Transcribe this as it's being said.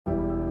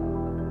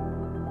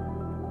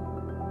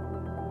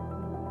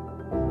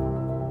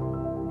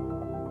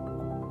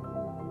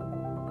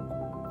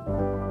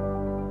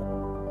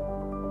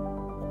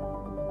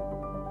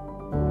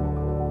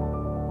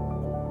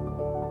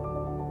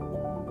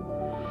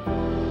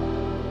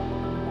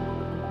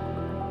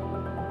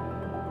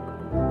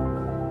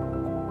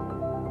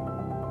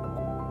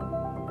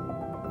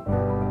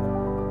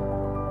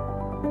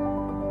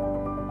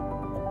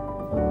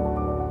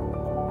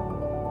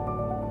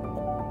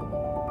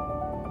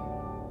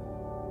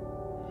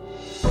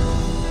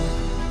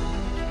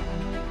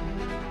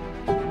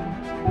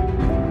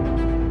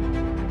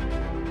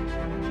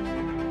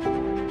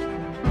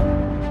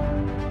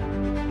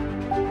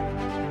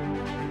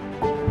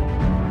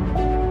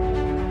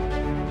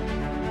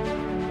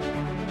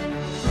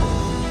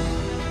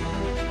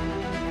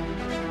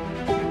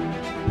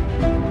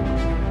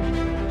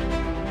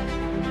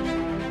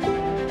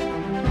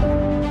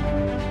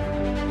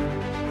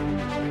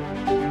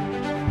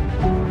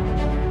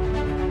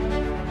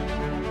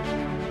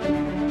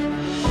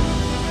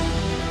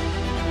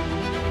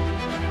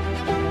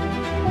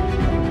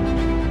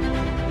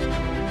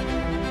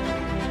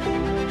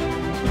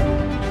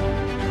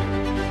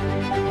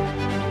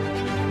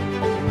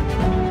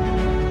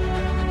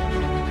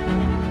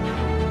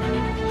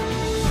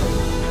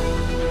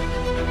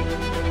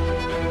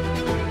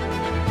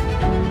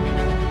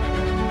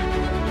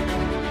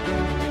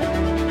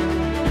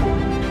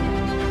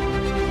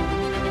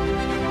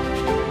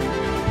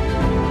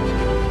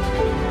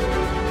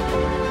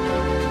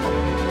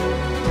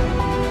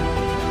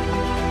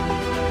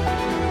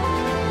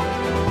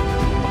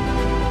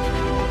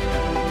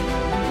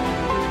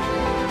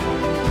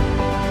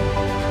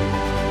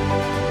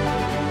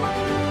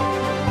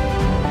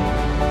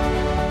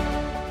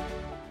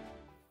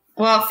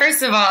Well,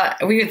 first of all,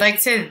 we would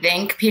like to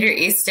thank Peter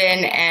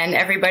Easton and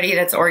everybody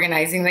that's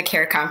organizing the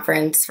CARE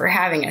conference for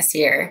having us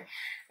here.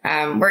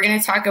 We're going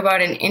to talk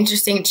about an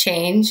interesting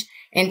change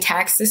in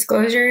tax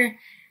disclosure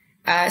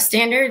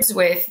standards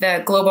with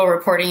the Global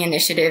Reporting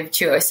Initiative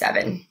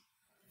 207.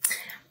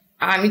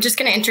 I'm just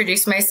going to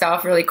introduce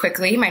myself really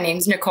quickly. My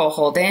name's Nicole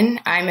Holden.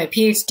 I'm a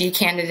PhD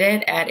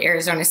candidate at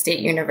Arizona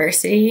State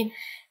University,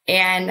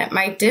 and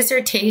my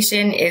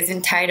dissertation is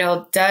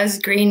entitled, Does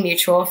Green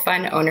Mutual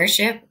Fund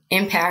Ownership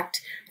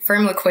Impact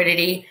Firm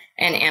Liquidity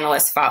and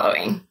Analyst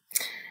Following?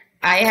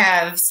 I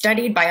have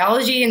studied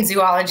biology and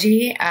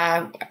zoology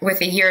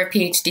with a year of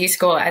PhD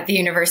school at the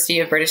University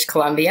of British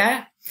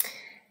Columbia,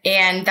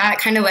 and that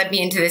kind of led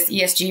me into this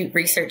ESG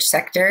research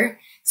sector.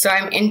 So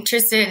I'm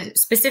interested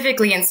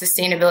specifically in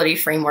sustainability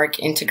framework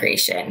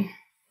integration.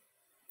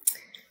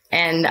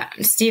 And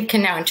Steve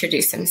can now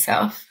introduce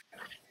himself.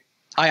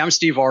 Hi, I'm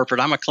Steve Orpurt.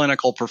 I'm a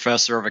clinical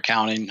professor of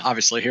accounting,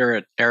 obviously here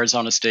at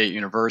Arizona State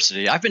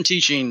University. I've been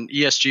teaching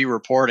ESG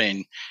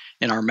reporting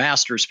in our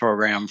master's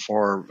program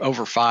for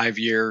over 5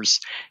 years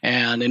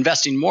and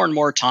investing more and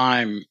more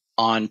time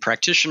on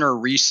practitioner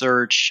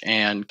research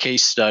and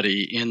case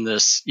study in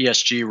this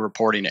ESG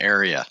reporting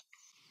area.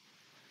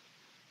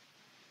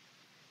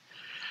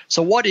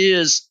 So what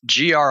is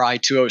GRI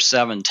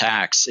 207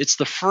 tax? It's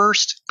the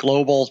first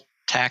global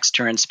tax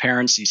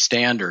transparency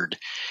standard.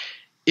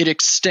 It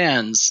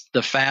extends the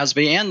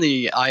FASB and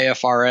the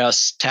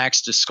IFRS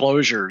tax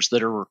disclosures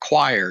that are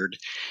required,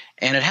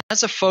 and it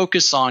has a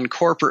focus on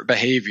corporate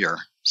behavior.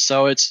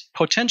 So it's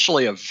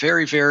potentially a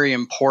very, very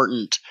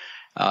important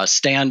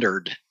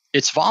standard.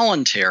 It's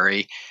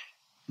voluntary,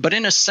 but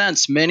in a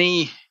sense,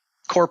 many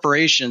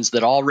corporations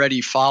that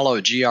already follow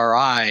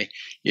GRI,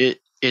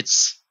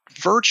 it's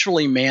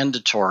virtually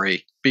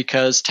mandatory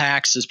because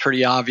tax is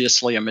pretty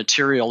obviously a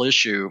material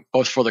issue,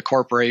 both for the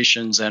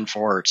corporations and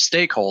for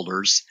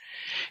stakeholders.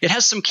 It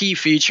has some key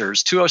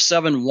features.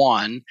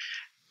 207.1,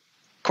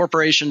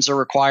 corporations are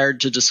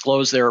required to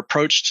disclose their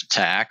approach to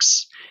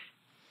tax,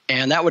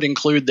 and that would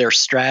include their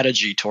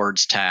strategy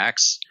towards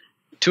tax.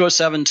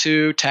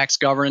 207.2, tax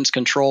governance,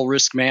 control,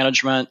 risk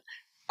management.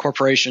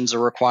 Corporations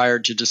are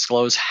required to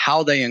disclose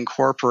how they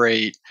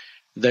incorporate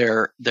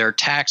their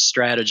tax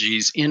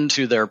strategies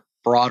into their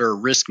broader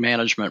risk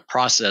management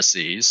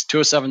processes.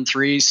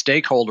 207.3,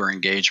 stakeholder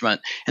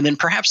engagement. And then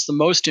perhaps the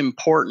most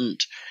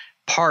important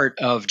part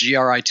of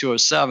GRI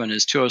 207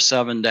 is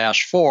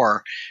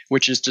 207-4,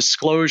 which is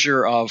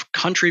disclosure of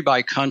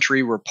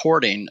country-by-country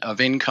reporting of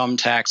income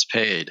tax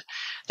paid.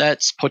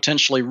 That's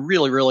potentially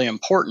really, really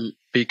important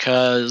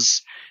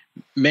because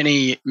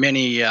many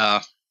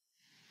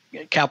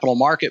capital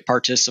market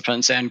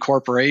participants and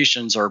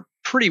corporations are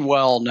pretty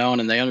well known,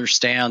 and they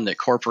understand that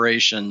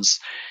corporations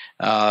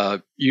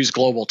use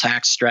global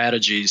tax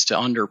strategies to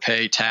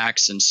underpay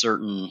tax in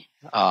certain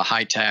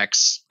high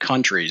tax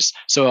countries.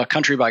 So a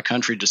country by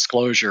country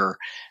disclosure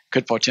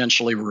could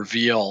potentially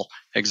reveal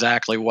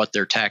exactly what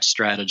their tax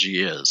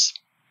strategy is.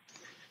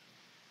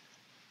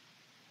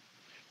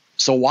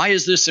 So why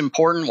is this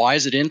important? Why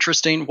is it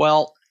interesting?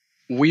 Well,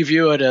 we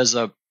view it as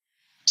a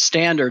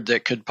standard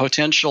that could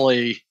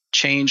potentially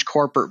change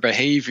corporate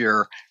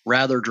behavior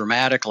rather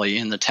dramatically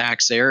in the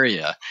tax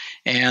area.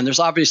 And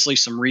there's obviously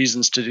some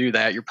reasons to do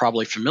that. You're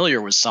probably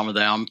familiar with some of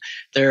them.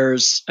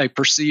 There's a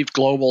perceived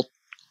global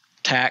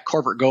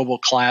corporate global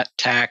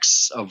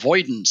tax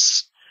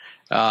avoidance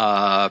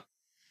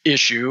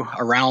issue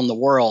around the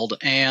world.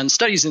 And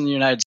studies in the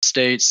United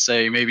States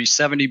say maybe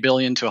 70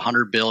 billion to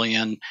 100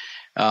 billion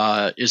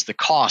is the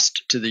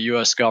cost to the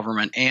U.S.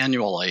 government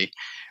annually.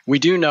 We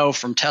do know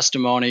from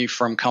testimony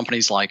from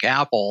companies like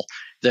Apple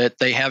that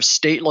they have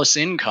stateless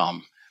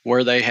income,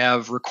 where they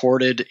have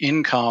recorded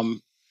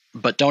income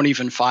but don't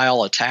even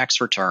file a tax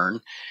return.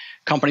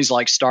 Companies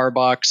like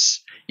Starbucks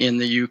in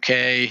the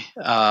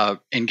UK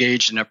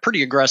engaged in a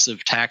pretty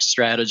aggressive tax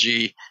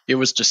strategy. It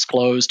was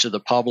disclosed to the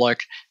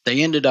public.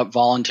 They ended up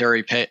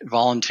voluntarily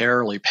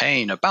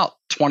paying about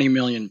 20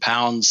 million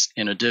pounds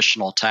in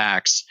additional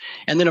tax.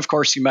 And then, of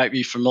course, you might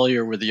be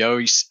familiar with the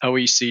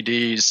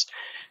OECD's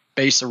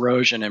base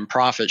erosion and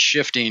profit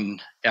shifting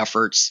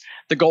efforts.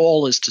 The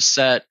goal is to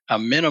set a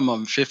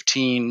minimum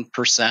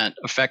 15%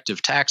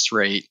 effective tax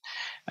rate,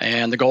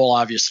 and the goal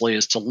obviously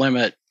is to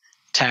limit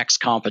tax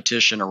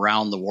competition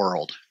around the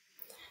world.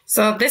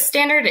 So this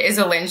standard is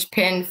a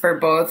linchpin for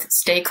both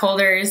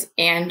stakeholders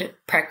and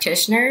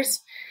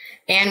practitioners,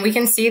 and we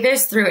can see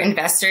this through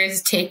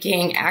investors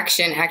taking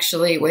action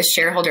actually with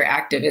shareholder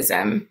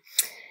activism.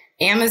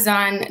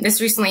 This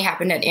recently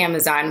happened at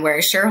Amazon,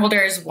 where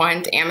shareholders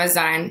want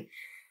Amazon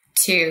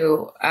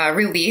to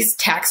release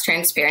tax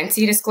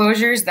transparency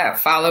disclosures that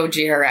follow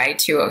GRI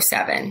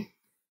 207.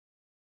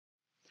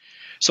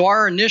 So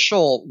our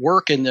initial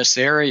work in this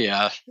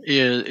area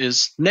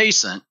is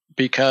nascent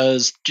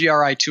because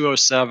GRI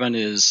 207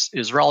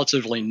 is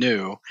relatively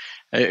new.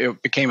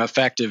 It became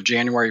effective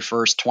January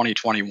 1st,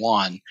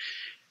 2021.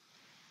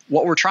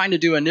 What we're trying to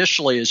do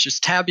initially is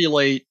just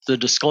tabulate the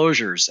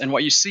disclosures. And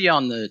what you see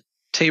on the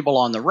table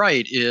on the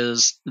right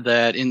is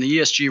that in the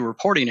ESG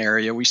reporting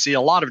area, we see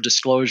a lot of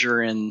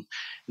disclosure in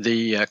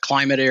the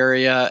climate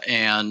area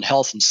and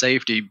health and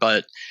safety,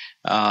 but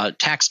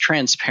tax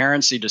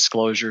transparency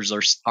disclosures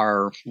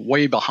are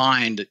way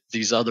behind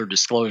these other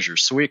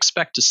disclosures. So we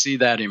expect to see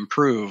that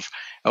improve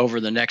over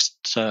the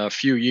next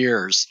few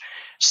years.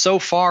 So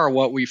far,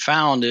 what we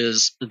found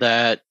is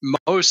that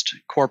most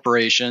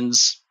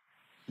corporations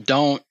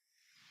don't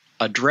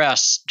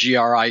address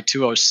GRI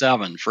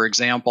 207. For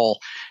example,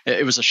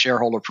 it was a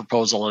shareholder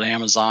proposal at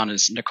Amazon,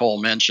 as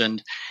Nicole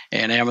mentioned,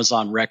 and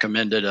Amazon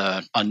recommended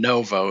a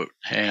no vote,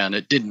 and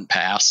it didn't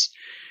pass.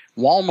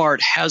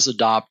 Walmart has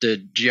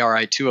adopted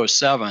GRI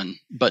 207,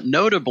 but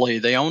notably,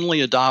 they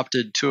only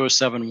adopted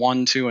 207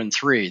 1, 2, and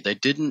 3. They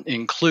didn't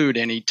include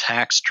any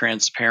tax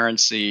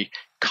transparency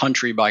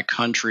country by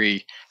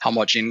country, how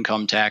much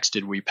income tax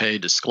did we pay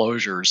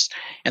disclosures.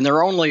 And there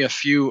are only a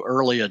few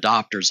early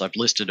adopters. I've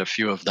listed a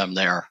few of them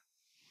there.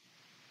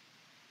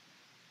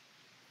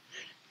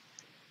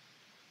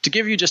 To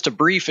give you just a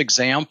brief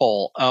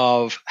example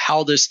of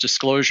how this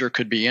disclosure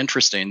could be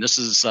interesting, this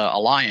is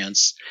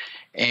Alliance,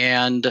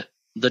 and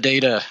the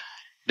data,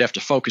 you'd have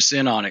to focus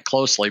in on it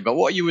closely. But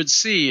what you would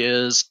see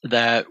is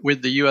that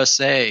with the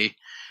USA,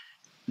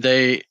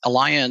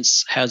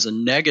 Alliance has a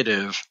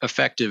negative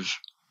effective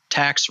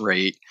tax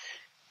rate,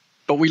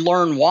 but we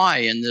learn why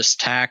in this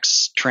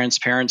tax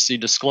transparency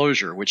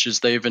disclosure, which is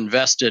they've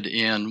invested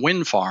in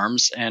wind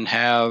farms and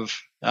have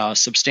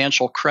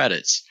substantial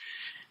credits,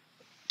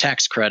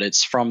 tax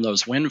credits from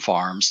those wind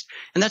farms.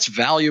 And that's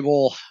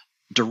valuable,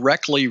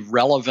 directly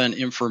relevant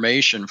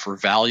information for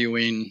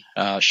valuing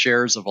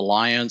shares of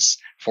Alliance,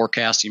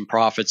 forecasting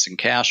profits and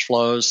cash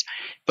flows.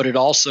 But it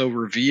also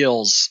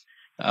reveals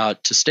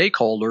to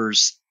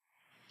stakeholders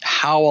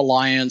how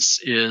Alliance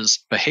is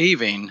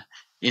behaving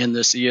in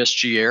this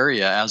ESG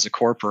area as a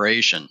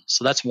corporation.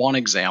 So that's one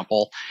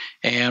example.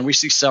 And we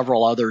see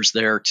several others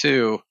there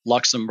too.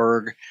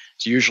 Luxembourg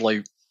is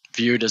usually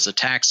viewed as a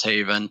tax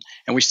haven,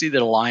 and we see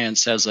that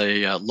Alliance has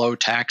a low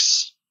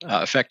tax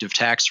effective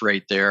tax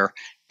rate there,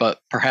 but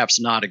perhaps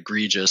not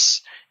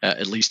egregious,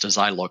 at least as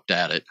I looked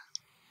at it.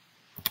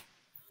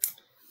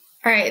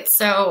 All right,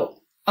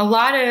 so a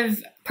lot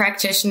of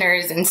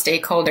practitioners and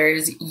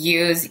stakeholders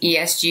use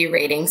ESG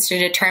ratings to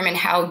determine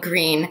how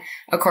green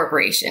a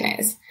corporation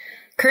is.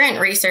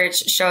 Current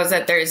research shows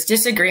that there is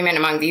disagreement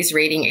among these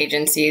rating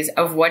agencies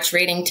of which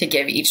rating to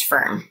give each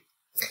firm.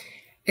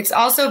 It's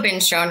also been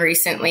shown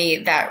recently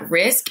that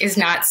risk is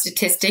not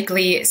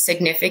statistically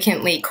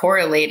significantly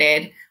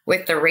correlated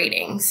with the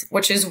ratings,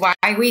 which is why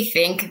we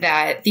think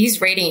that these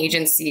rating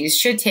agencies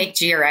should take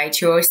GRI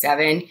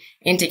 207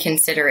 into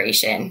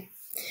consideration,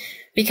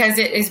 because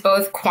it is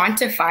both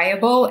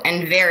quantifiable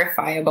and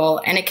verifiable,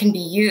 and it can be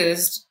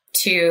used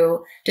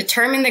to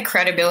determine the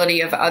credibility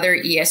of other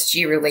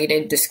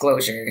ESG-related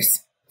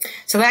disclosures.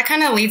 So that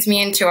kind of leads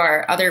me into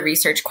our other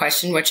research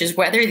question, which is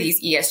whether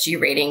these ESG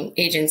rating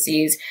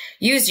agencies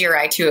use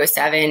GRI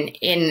 207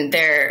 in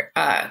their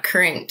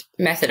current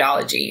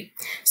methodology.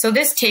 So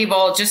this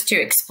table, just to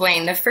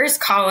explain, the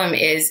first column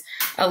is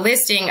a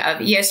listing of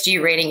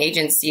ESG rating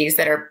agencies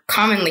that are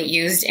commonly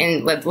used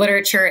in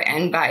literature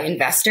and by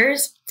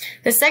investors.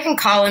 The second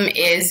column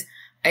is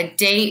a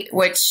date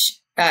which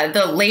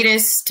the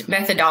latest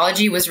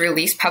methodology was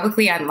released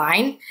publicly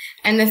online.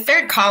 And the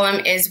third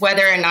column is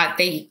whether or not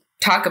they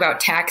talk about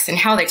tax and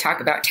how they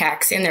talk about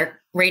tax in their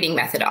rating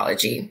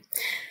methodology.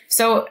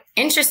 So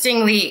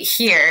interestingly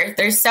here,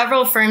 there's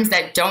several firms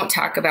that don't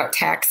talk about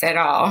tax at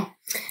all.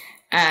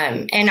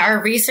 And our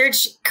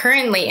research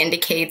currently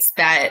indicates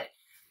that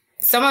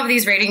some of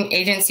these rating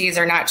agencies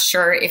are not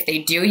sure if they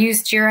do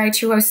use GRI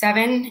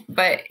 207,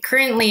 but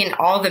currently in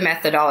all the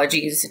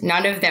methodologies,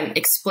 none of them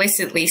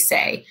explicitly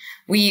say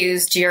we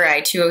use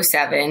GRI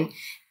 207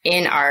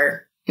 in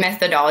our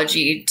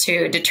methodology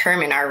to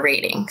determine our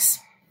ratings.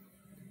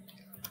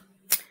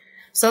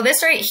 So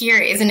this right here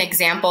is an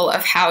example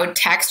of how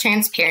tax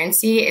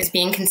transparency is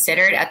being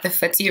considered at the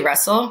FTSE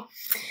Russell.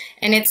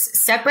 And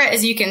it's separate,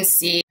 as you can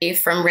see,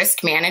 from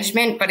risk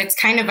management, but it's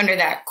kind of under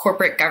that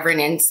corporate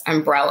governance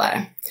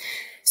umbrella.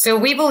 So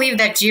we believe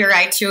that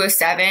GRI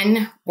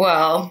 207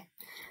 will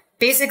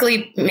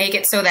basically make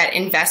it so that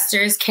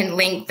investors can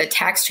link the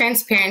tax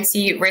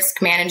transparency,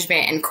 risk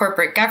management, and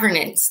corporate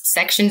governance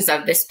sections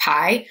of this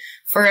pie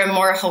for a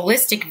more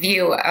holistic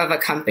view of a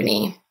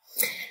company.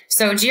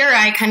 So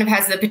GRI kind of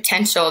has the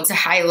potential to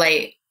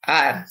highlight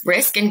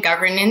risk and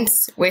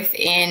governance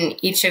within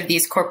each of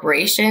these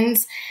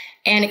corporations,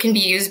 and it can be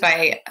used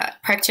by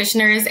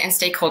practitioners and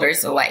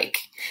stakeholders alike.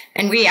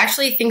 And we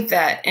actually think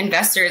that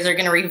investors are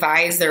going to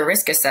revise their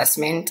risk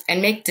assessment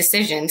and make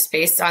decisions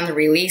based on the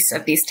release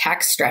of these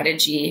tax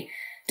strategy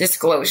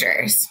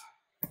disclosures.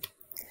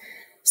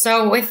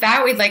 So with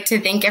that, we'd like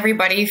to thank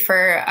everybody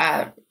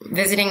for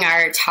visiting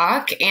our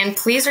talk, and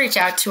please reach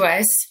out to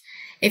us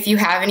if you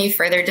have any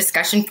further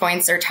discussion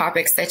points or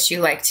topics that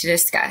you'd like to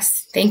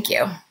discuss. Thank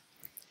you.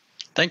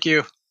 Thank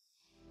you.